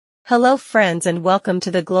Hello friends and welcome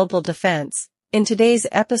to the Global Defense. In today's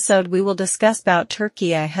episode we will discuss about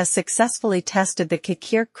Turkey has successfully tested the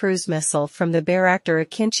Çakır cruise missile from the Bayraktar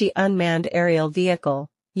Akınci unmanned aerial vehicle,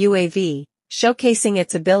 UAV, showcasing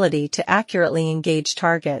its ability to accurately engage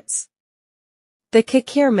targets. The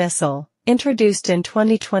Çakır missile, introduced in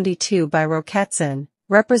 2022 by Roketsan,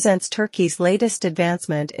 represents Turkey's latest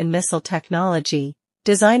advancement in missile technology,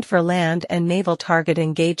 designed for land and naval target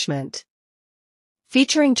engagement.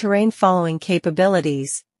 Featuring terrain-following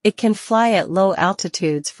capabilities, it can fly at low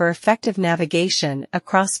altitudes for effective navigation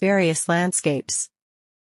across various landscapes.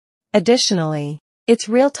 Additionally, its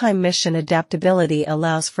real-time mission adaptability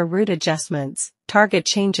allows for route adjustments, target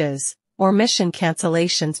changes, or mission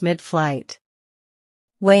cancellations mid-flight.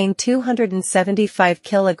 Weighing 275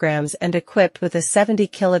 kilograms and equipped with a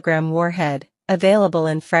 70-kilogram warhead, available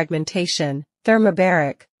in fragmentation,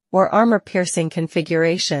 thermobaric, or armor-piercing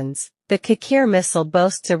configurations, the Çakır missile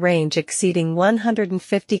boasts a range exceeding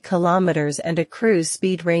 150 kilometers and a cruise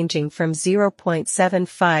speed ranging from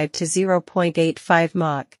 0.75 to 0.85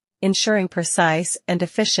 Mach, ensuring precise and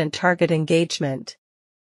efficient target engagement.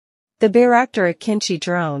 The Bayraktar Akınci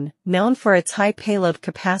drone, known for its high payload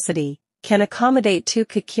capacity, can accommodate 2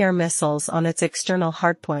 Çakır missiles on its external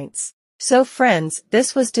hardpoints. So friends,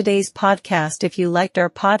 this was today's podcast. If you liked our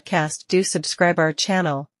podcast, do subscribe our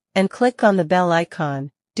channel, and click on the bell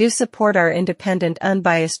icon. Do support our independent,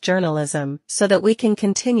 unbiased journalism so that we can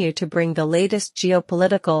continue to bring the latest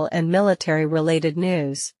geopolitical and military-related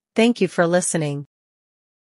news. Thank you for listening.